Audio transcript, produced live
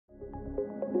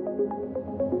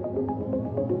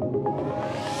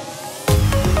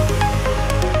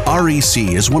REC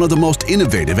is one of the most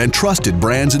innovative and trusted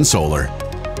brands in solar.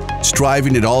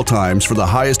 Striving at all times for the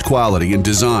highest quality in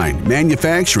design,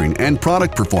 manufacturing, and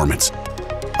product performance,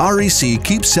 REC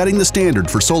keeps setting the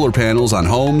standard for solar panels on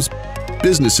homes,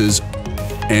 businesses,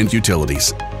 and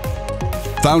utilities.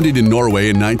 Founded in Norway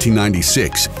in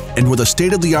 1996, and with a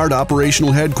state-of-the-art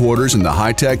operational headquarters in the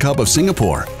high-tech hub of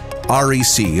Singapore,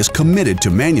 REC is committed to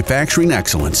manufacturing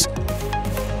excellence.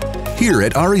 Here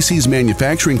at REC's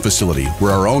manufacturing facility,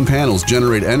 where our own panels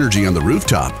generate energy on the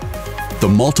rooftop, the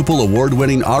multiple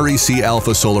award-winning REC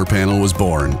Alpha solar panel was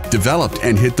born, developed,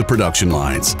 and hit the production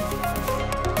lines.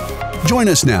 Join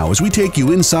us now as we take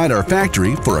you inside our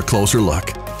factory for a closer look.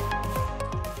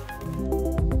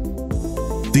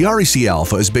 The REC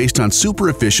Alpha is based on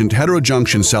super-efficient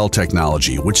heterojunction cell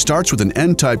technology, which starts with an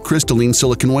N-type crystalline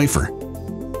silicon wafer.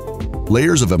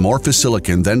 Layers of amorphous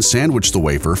silicon then sandwich the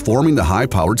wafer, forming the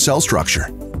high-powered cell structure.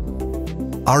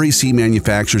 REC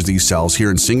manufactures these cells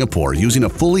here in Singapore using a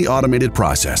fully automated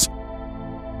process.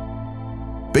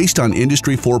 Based on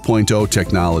Industry 4.0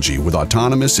 technology with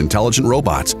autonomous intelligent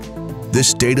robots, this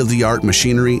state-of-the-art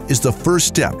machinery is the first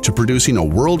step to producing a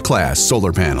world-class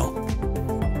solar panel.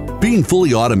 Being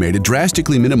fully automated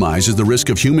drastically minimizes the risk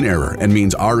of human error and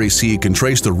means REC can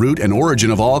trace the root and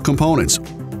origin of all components,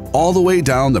 all the way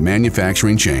down the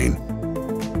manufacturing chain.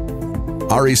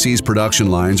 REC's production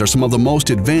lines are some of the most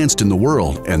advanced in the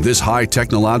world, and this high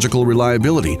technological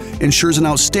reliability ensures an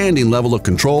outstanding level of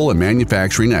control and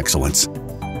manufacturing excellence.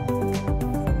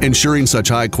 Ensuring such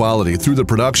high quality through the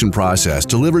production process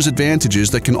delivers advantages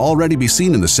that can already be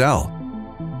seen in the cell.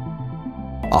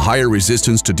 A higher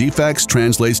resistance to defects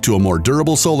translates to a more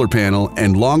durable solar panel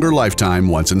and longer lifetime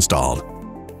once installed.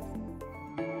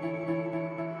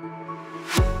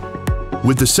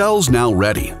 With the cells now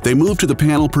ready, they move to the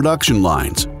panel production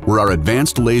lines, where our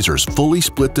advanced lasers fully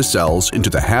split the cells into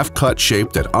the half-cut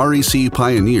shape that REC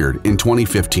pioneered in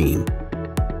 2015.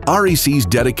 REC's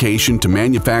dedication to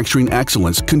manufacturing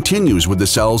excellence continues with the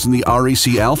cells in the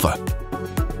REC Alpha.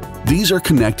 These are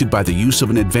connected by the use of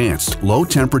an advanced,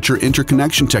 low-temperature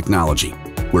interconnection technology,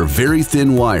 where very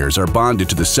thin wires are bonded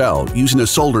to the cell using a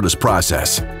solderless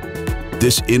process.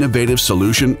 This innovative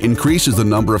solution increases the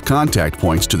number of contact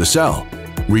points to the cell,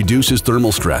 reduces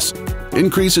thermal stress,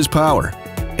 increases power,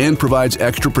 and provides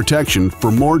extra protection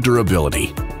for more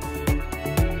durability.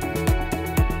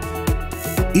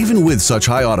 Even with such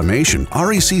high automation,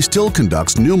 REC still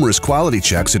conducts numerous quality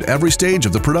checks at every stage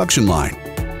of the production line.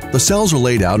 The cells are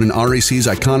laid out in REC's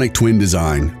iconic twin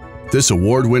design. This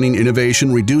award-winning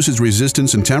innovation reduces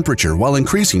resistance and temperature while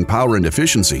increasing power and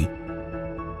efficiency.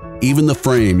 Even the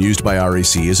frame used by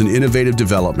REC is an innovative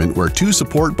development where two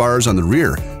support bars on the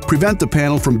rear prevent the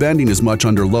panel from bending as much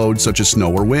under load such as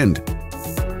snow or wind.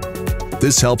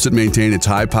 This helps it maintain its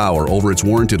high power over its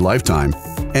warranted lifetime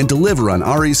and deliver on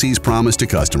REC's promise to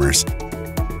customers.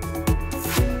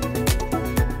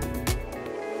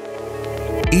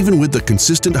 Even with the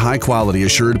consistent high quality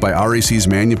assured by REC's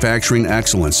manufacturing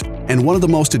excellence and one of the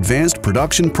most advanced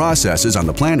production processes on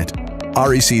the planet,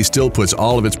 REC still puts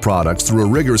all of its products through a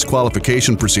rigorous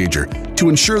qualification procedure to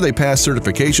ensure they pass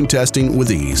certification testing with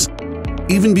ease.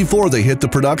 Even before they hit the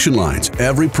production lines,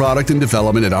 every product in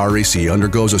development at REC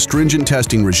undergoes a stringent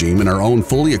testing regime in our own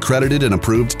fully accredited and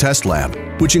approved test lab,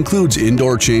 which includes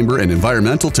indoor chamber and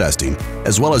environmental testing,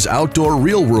 as well as outdoor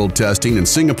real-world testing in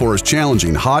Singapore's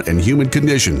challenging hot and humid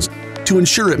conditions to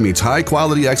ensure it meets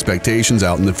high-quality expectations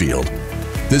out in the field.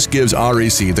 This gives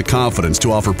REC the confidence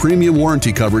to offer premium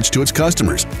warranty coverage to its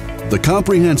customers, the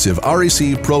comprehensive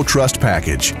REC Pro Trust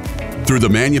package. Through the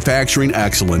manufacturing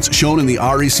excellence shown in the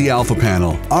REC Alpha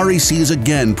panel, REC is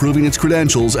again proving its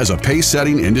credentials as a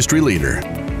pace-setting industry leader.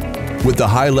 With the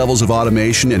high levels of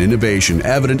automation and innovation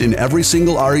evident in every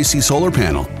single REC solar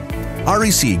panel,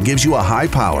 REC gives you a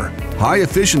high-power,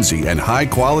 high-efficiency, and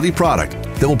high-quality product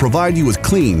that will provide you with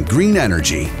clean, green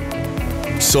energy.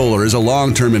 Solar is a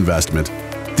long-term investment.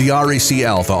 The REC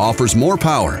Alpha offers more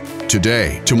power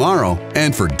today, tomorrow,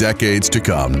 and for decades to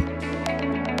come.